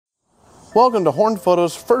Welcome to Horn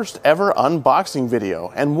Photo's first ever unboxing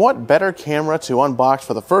video, and what better camera to unbox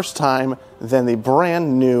for the first time than the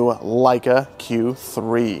brand new Leica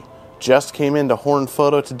Q3. Just came into Horn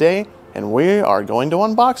Photo today, and we are going to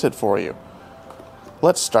unbox it for you.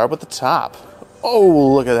 Let's start with the top.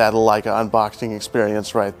 Oh, look at that Leica unboxing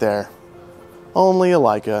experience right there. Only a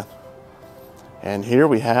Leica. And here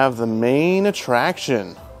we have the main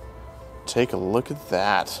attraction. Take a look at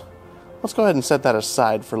that. Let's go ahead and set that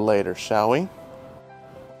aside for later, shall we?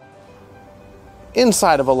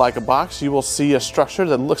 Inside of a Leica box, you will see a structure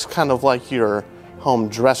that looks kind of like your home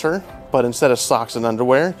dresser, but instead of socks and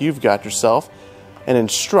underwear, you've got yourself an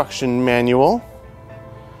instruction manual.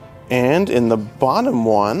 And in the bottom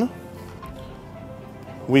one,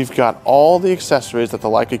 we've got all the accessories that the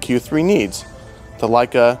Leica Q3 needs. The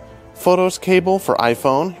Leica Photos cable for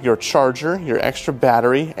iPhone, your charger, your extra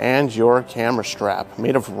battery, and your camera strap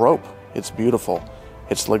made of rope. It's beautiful.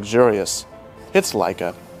 It's luxurious. It's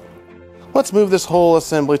Leica. Let's move this whole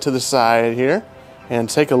assembly to the side here and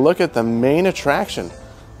take a look at the main attraction,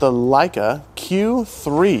 the Leica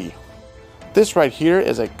Q3. This right here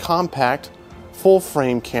is a compact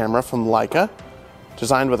full-frame camera from Leica,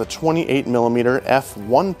 designed with a 28mm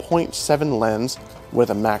f1.7 lens with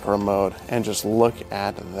a macro mode. And just look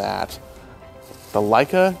at that. The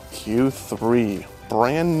Leica Q3,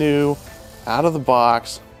 brand new, out of the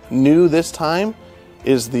box. New this time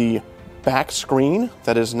is the back screen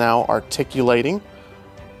that is now articulating.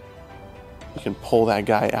 You can pull that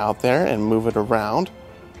guy out there and move it around.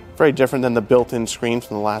 Very different than the built-in screen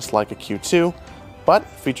from the last Leica Q2, but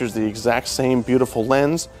features the exact same beautiful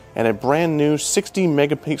lens and a brand new 60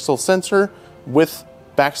 megapixel sensor with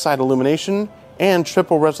backside illumination and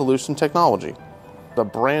triple resolution technology. The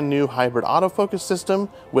brand new hybrid autofocus system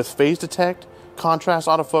with phase detect, contrast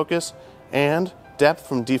autofocus, and depth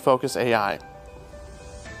from defocus AI. It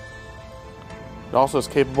also is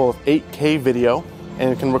capable of 8K video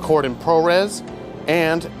and it can record in ProRes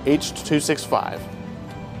and H.265.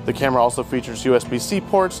 The camera also features USB-C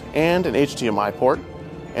ports and an HDMI port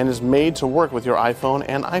and is made to work with your iPhone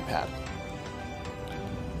and iPad.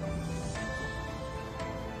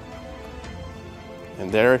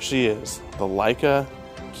 And there she is, the Leica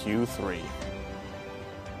Q3.